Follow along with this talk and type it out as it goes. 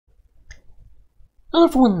Hello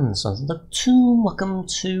everyone, welcome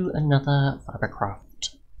to another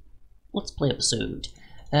FiberCraft Let's Play episode.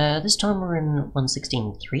 This time we're in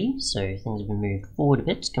 1.16.3, so things have been moved forward a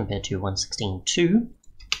bit compared to 1.16.2.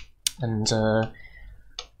 And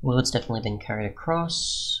words definitely been carried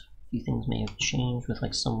across. A few things may have changed with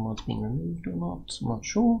like some mods being removed or not, I'm not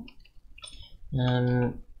sure.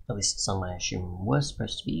 At least some I assume were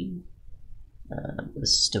supposed to be. But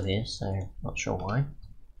this is still here, so not sure why.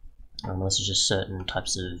 Unless it's just certain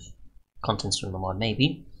types of contents from the mod,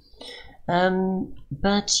 maybe.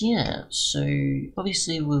 But yeah, so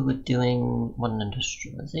obviously we were doing Modern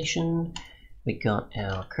Industrialization. We got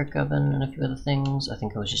our coke oven and a few other things. I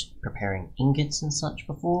think I was just preparing ingots and such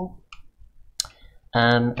before.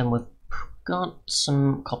 And we've got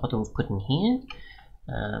some copper that we've put in here,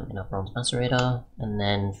 in our bronze macerator, and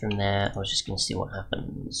then from there I was just going to see what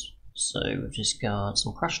happens. So we've just got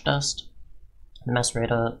some crushed dust. The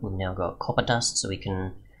macerator, we've now got copper dust, so we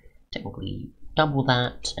can technically double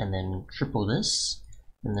that and then triple this,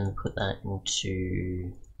 and then put that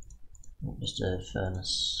into just a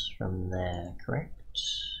furnace from there, correct?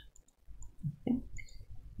 I think.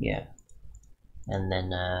 Yeah. And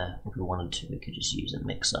then if we wanted to, we could just use a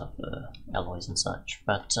mixer for alloys and such.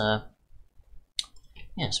 But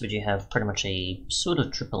yeah, so we do have pretty much a sort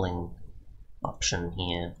of tripling option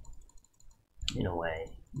here, in a way.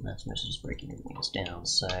 And that's mostly just breaking everything else down,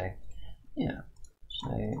 so yeah.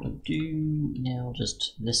 So we'll do now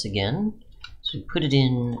just this again. So we put it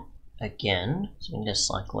in again, so we can just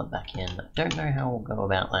cycle it back in. I don't know how we'll go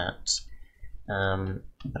about that,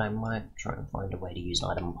 but I might try and find a way to use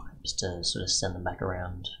item pipes to sort of send them back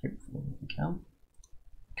around. Hopefully we can.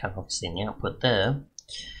 Can't obviously see the output there,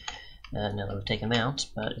 now that we've taken them out,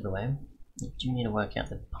 but either way, we do need to work out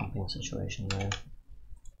the pumping situation there.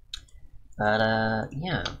 But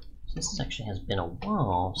yeah, this actually has been a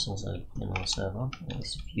while since I've been on the server, at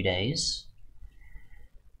least a few days.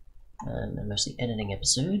 I'm mostly editing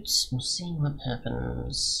episodes. We'll see what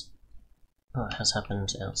happens. Oh, it has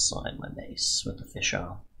happened outside my base with the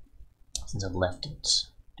fisher, since I've left it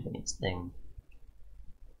doing its thing.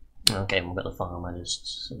 Okay, we've got the farm. I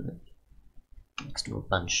just sort of next to a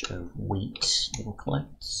bunch of wheat we can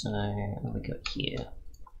collect. So what have we got here?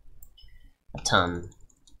 A ton.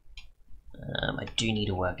 I do need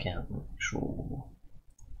to work out an actual.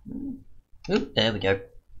 Oop, there we go.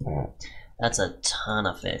 That's a ton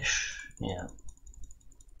of fish. Yeah,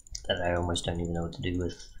 that I almost don't even know what to do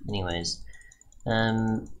with. Anyways,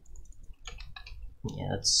 yeah,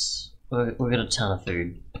 we've got a ton of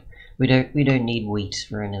food. We don't need wheat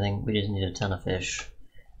or anything. We just need a ton of fish.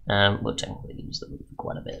 We'll technically use the wheat for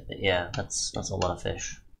quite a bit, but yeah, that's a lot of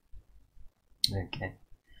fish. Okay.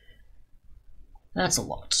 That's a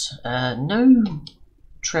lot. No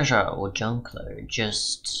treasure or junk though,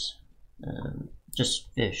 just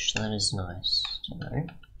fish. That is nice to know.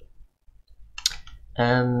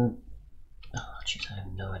 Oh jeez, I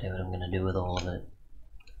have no idea what I'm gonna do with all of it.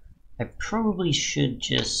 I probably should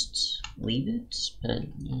just leave it, but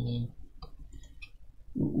yeah,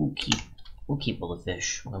 we'll keep all the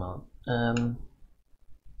fish. Why not? I'm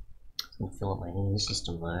gonna fill up my energy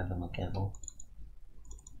system though if I'm not careful.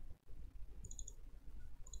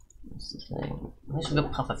 That's the thing. At least we've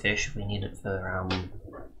got pufferfish if we need it for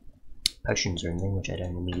potions or anything, which I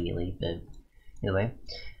don't immediately, but either way.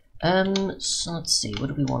 So let's see, what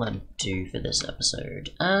do we want to do for this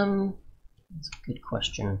episode? That's a good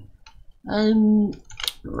question.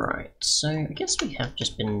 Right, so I guess we have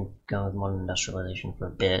just been going with Modern Industrialization for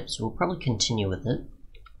a bit, so we'll probably continue with it.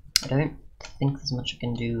 I don't think there's much I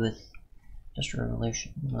can do with Industrial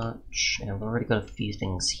Revolution much, and we've already got a few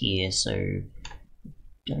things here, so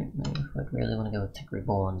don't know if I'd really want to go with Tech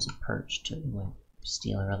Reborn's approach to like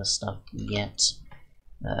steal our other stuff yet.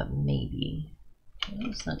 Maybe.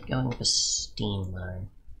 How's that going for steam though?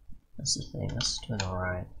 That's the thing, that's doing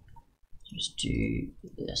alright. So just do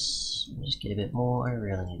this, and just get a bit more. I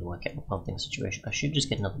really need to work out the pumping situation. I should just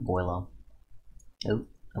get another boiler. Oh,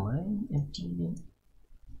 am I emptying it?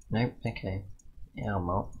 Nope, okay. Yeah, I'm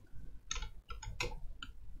not.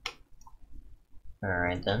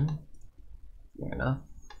 Alright then. Fair enough.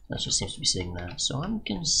 That just seems to be sitting there. So I'm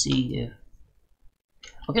gonna see if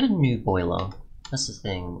I'll get a new boiler. That's the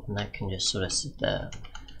thing, and that can just sort of sit there.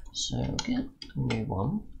 So we'll get a new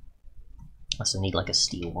one. I also need like a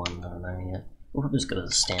steel one. I don't know yet. We'll probably just go to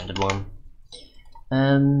the standard one.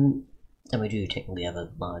 And we do technically have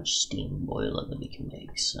a large steam boiler that we can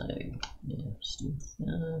make. So yeah, steam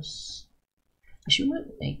furnace. Actually, we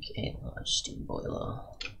might make a large steam boiler.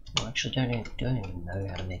 Well, actually, don't even know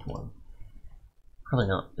how to make one. Probably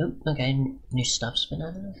not. Oh, okay, new stuff's been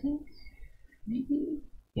added, I think? Maybe?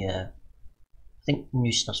 Yeah. I think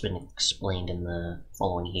new stuff's been explained in the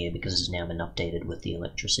following here because it's now been updated with the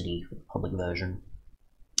electricity for the public version.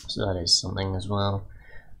 So that is something as well.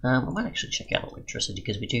 I might actually check out electricity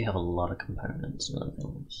because we do have a lot of components and other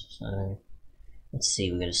things. So let's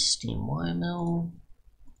see, we got a steam wire mill,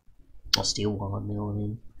 or steel wire mill, I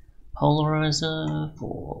mean. Polarizer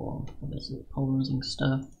for, what is it, polarizing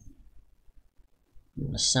stuff.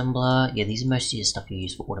 An assembler, yeah, these are mostly the stuff you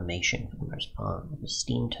use for automation for the most part. A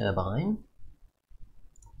steam turbine.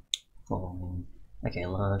 Okay,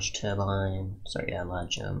 large turbine, sorry, yeah,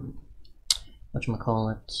 large,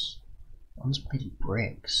 whatchamacallit, plated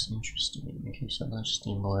bricks, interesting. Okay, so large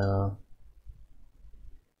steam boiler.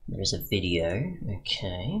 There's a video,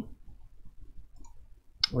 okay.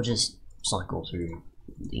 We'll just cycle through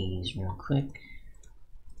these real quick.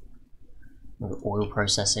 We've got oil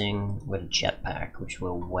processing, we've got a jetpack, which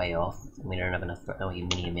we're way off. We don't have enough for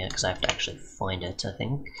aluminium yet, because I have to actually find it, I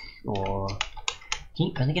think. Or, can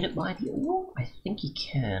you only get it by the oil? I think you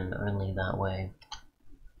can, only that way.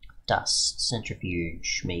 Dust,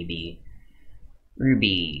 centrifuge, maybe.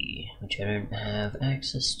 Ruby, which I don't have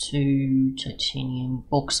access to. Titanium,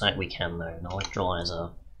 bauxite we can though, an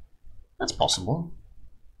electrolyzer. That's possible.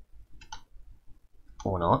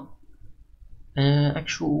 Or not.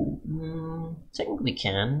 Technically we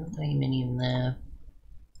can. Aluminium there.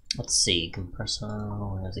 Let's see, compressor,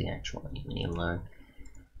 where's the actual aluminium though?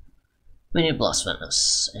 We need a blast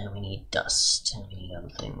furnace, and we need dust, and we need other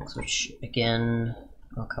things, which again,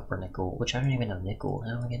 copper, nickel, which I don't even have nickel.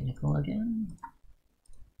 How do I get nickel again?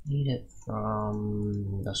 Need it from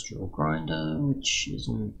industrial grinder, which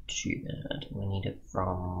isn't too bad. We need it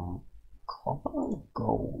from copper or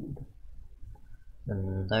gold?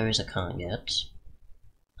 And those I can't get.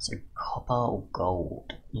 So copper or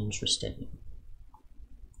gold. Interesting.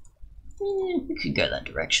 We could go that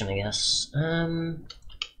direction, I guess.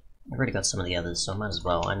 I've already got some of the others, so I might as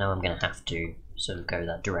well. I know I'm going to have to sort of go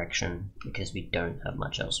that direction because we don't have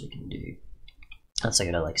much else we can do. Unless I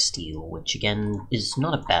go to like steel, which again is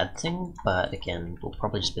not a bad thing, but again we'll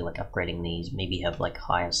probably just be like upgrading these, maybe have like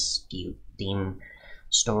higher steam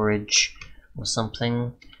storage or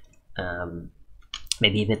something.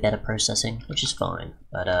 Maybe a bit better processing, which is fine,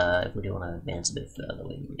 but if we do want to advance a bit further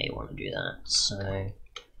we may want to do that. So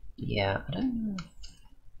yeah, I don't know if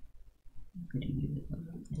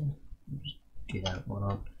yeah, we'll just do that, why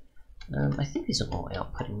not? I think these are all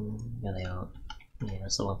outputting, yeah they are. Yeah,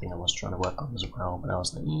 that's the one thing I was trying to work on as well, but I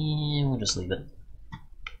was like, yeah, we'll just leave it.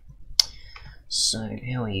 So,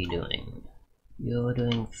 how are you doing? You're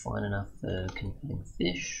doing fine enough for converting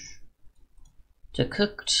fish to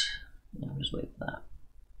cooked. Yeah, I'll just wait for that.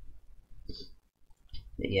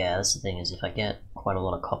 But yeah, that's the thing, is if I get quite a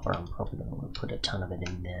lot of copper, I'm probably going to want to put a ton of it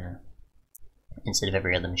in there. Instead of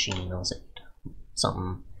every other machine, I'll say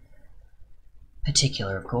something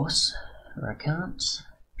particular, of course. Or I can't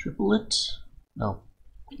triple it. Oh,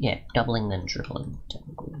 yeah, doubling then tripling,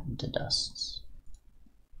 technically, into dusts.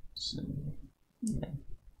 So, yeah.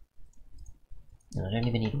 And I don't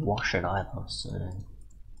even need to wash it either, so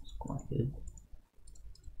it's quite good.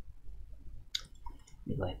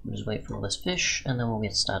 Anyway, we'll just wait for all this fish, and then we'll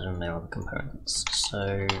get started on our other components.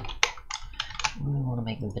 So, we want to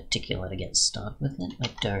make them particular to get started with it. I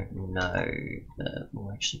don't know, but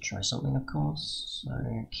we'll actually try something, of course. So,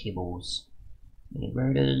 cables. We need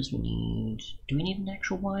rotors, we need... Do we need an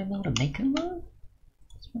actual wire mill to make them though?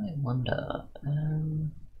 That's what I wonder.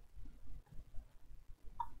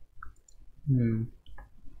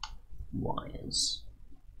 Wires.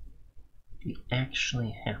 Do we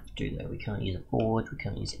actually have to though? We can't use a forge, we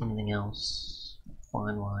can't use anything else.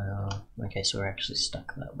 Fine wire. Okay, so we're actually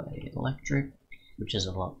stuck that way. Electric, which is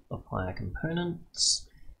a lot of higher components.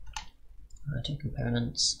 Two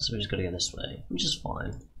components, so we just gotta go this way, which is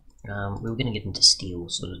fine. We were going to get into steel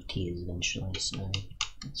sort of tiers eventually, so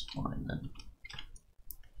that's fine then.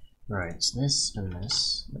 Right, so this and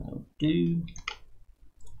this, that'll do.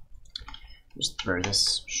 Just throw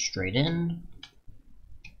this straight in.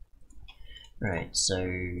 Right, so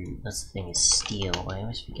that's the thing, is steel. I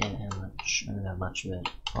always forget how much, I don't know much of it.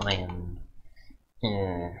 Iron.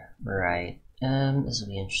 Right, this will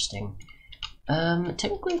be interesting.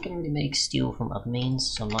 Technically I can really make steel from other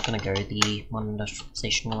means, so I'm not going to go the Modern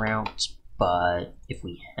Industrialization route, but if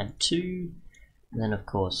we had to, then of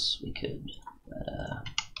course we could, but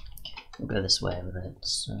we'll go this way with it.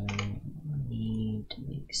 So we need to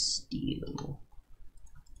make steel.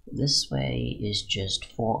 This way is just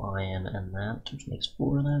 4 iron and that, which makes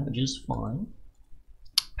 4 of that, which is fine.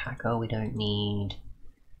 Packer we don't need.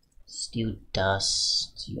 Steel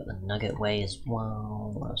dust, you got the nugget way as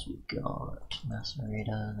well. What else we got?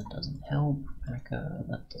 Macerator, that doesn't help. Packer,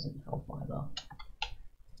 that doesn't help either.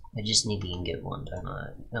 I just need the ingot one, don't I?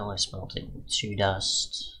 Oh, I smelted 2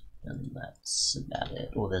 dust, and that's about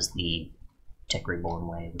it. Or there's the Tech Reborn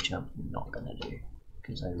way, which I'm not gonna do,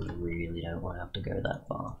 because I really don't want to have to go that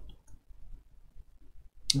far.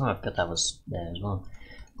 Oh, I forgot that was there as well.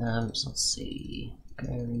 So let's see, go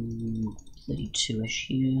 32-ish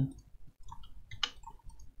here.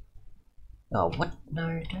 Oh, what?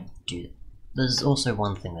 No, don't do that. There's also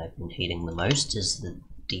one thing that I've been hating the most, is that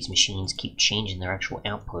these machines keep changing their actual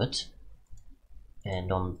output,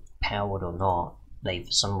 and on powered or not, they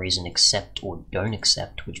for some reason accept or don't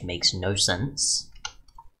accept, which makes no sense.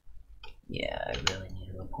 Yeah, I really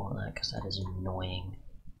need to report that, because that is annoying.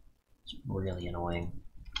 It's really annoying.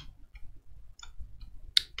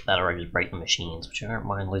 That or I just break the machines, which I don't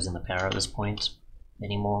mind losing the power at this point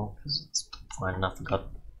anymore, because it's fine enough. I've got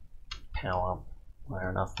power where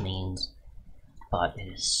enough means, but it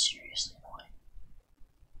is seriously annoying.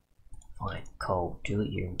 Fine, coal, do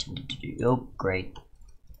what you're intended to do. Oh, great.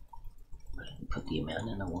 I didn't put the amount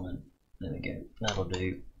in I wanted. There we go, that'll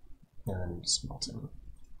do. And smelt them.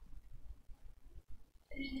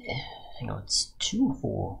 Hang on, it's 2 or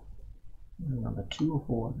 4. Remember, 2 or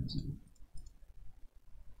 4.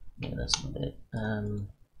 Yeah, that's not it.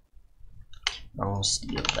 Wrong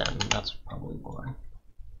steel then, that's probably why.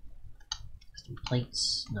 Some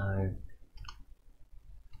plates, no.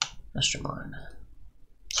 Extra mine.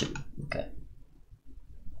 2, okay.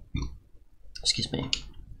 Excuse me.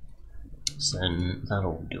 So then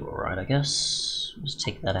that'll do alright, I guess. Let's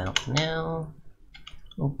take that out for now.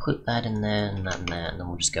 We'll put that in there and that in there, and then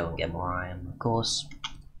we'll just go and get more iron, of course.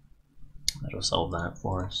 That'll solve that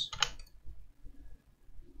for us.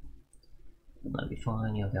 That'll be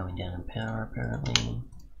fine, you're going down in power apparently.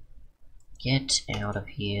 Get out of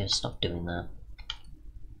here, stop doing that.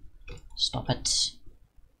 Stop it.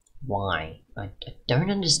 Why? I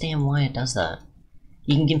don't understand why it does that.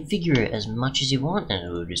 You can configure it as much as you want and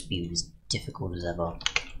it will just be as difficult as ever.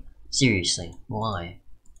 Seriously, why?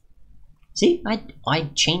 See, I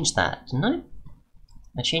changed that, didn't I?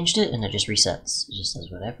 I changed it and it just resets. It just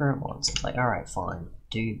does whatever it wants. It's like, alright, fine,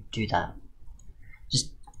 do that.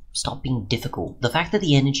 Just stop being difficult. The fact that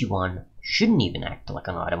the energy one shouldn't even act like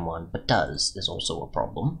an item one, but does, is also a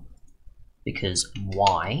problem. Because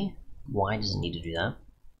why? Why does it need to do that?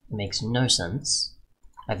 It makes no sense.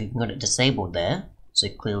 I've even got it disabled there, so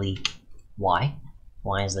clearly, why?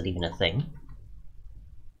 Why is that even a thing?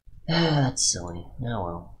 That's silly. Oh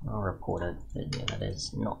well, I'll report it, but yeah, that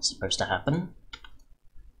is not supposed to happen.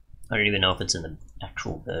 I don't even know if it's in the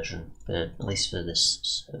actual version, but at least for this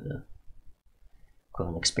server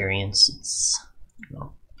equivalent experience, it's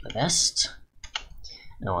not the best.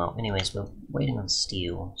 Oh well, anyways, we're waiting on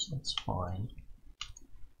steel, so that's fine.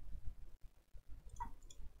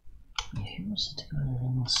 Yeah, who wants to go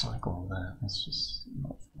in a cycle of that? That's just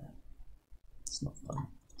not fair. It's not fun.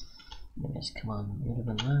 Anyways, come on, rid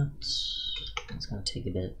of that. It's gonna take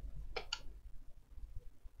a bit.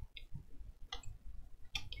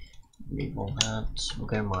 Remove all that. We'll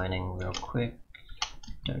go mining real quick.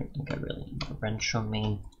 Don't think I really need a wrench on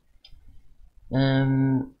me.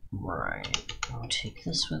 Right. I'll take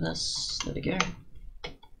this with us. There we go.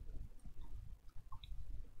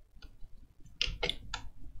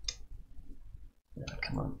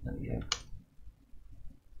 Come on, there we go.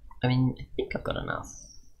 I mean, I think I've got enough.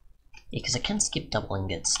 Yeah, because I can skip double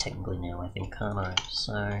ingots technically now, I think, can't I?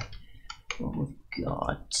 So, what we've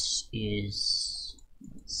got is,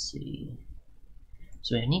 let's see.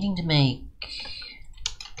 So we're needing to make,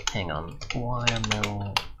 hang on,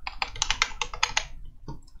 Wiremill,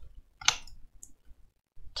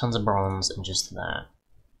 tons of bronze and just that.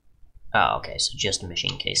 Oh, okay, so just a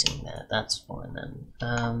machine casing there. That's fine then.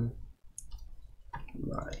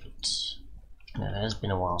 Right. Now, it has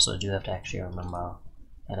been a while, so I do have to actually remember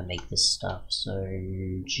how to make this stuff. So,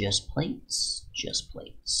 just plates? Just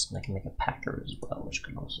plates. And I can make a packer as well, which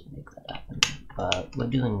can also make that happen. But we're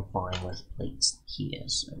doing fine with plates here,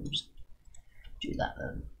 so just do that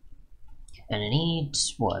then. And I need,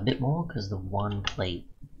 what, a bit more? Because the one plate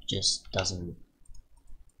just doesn't,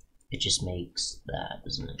 it just makes that,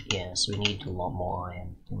 doesn't it? Yeah, so we need a lot more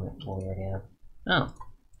iron than we already have. Oh.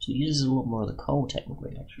 So it uses a lot more of the coal,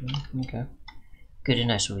 technically, actually. Okay. Good to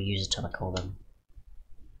know, so we use a ton of coal then.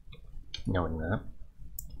 Knowing that.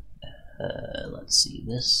 Let's see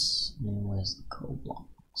this. And where's the coal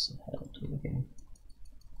blocks? Hell, do we go?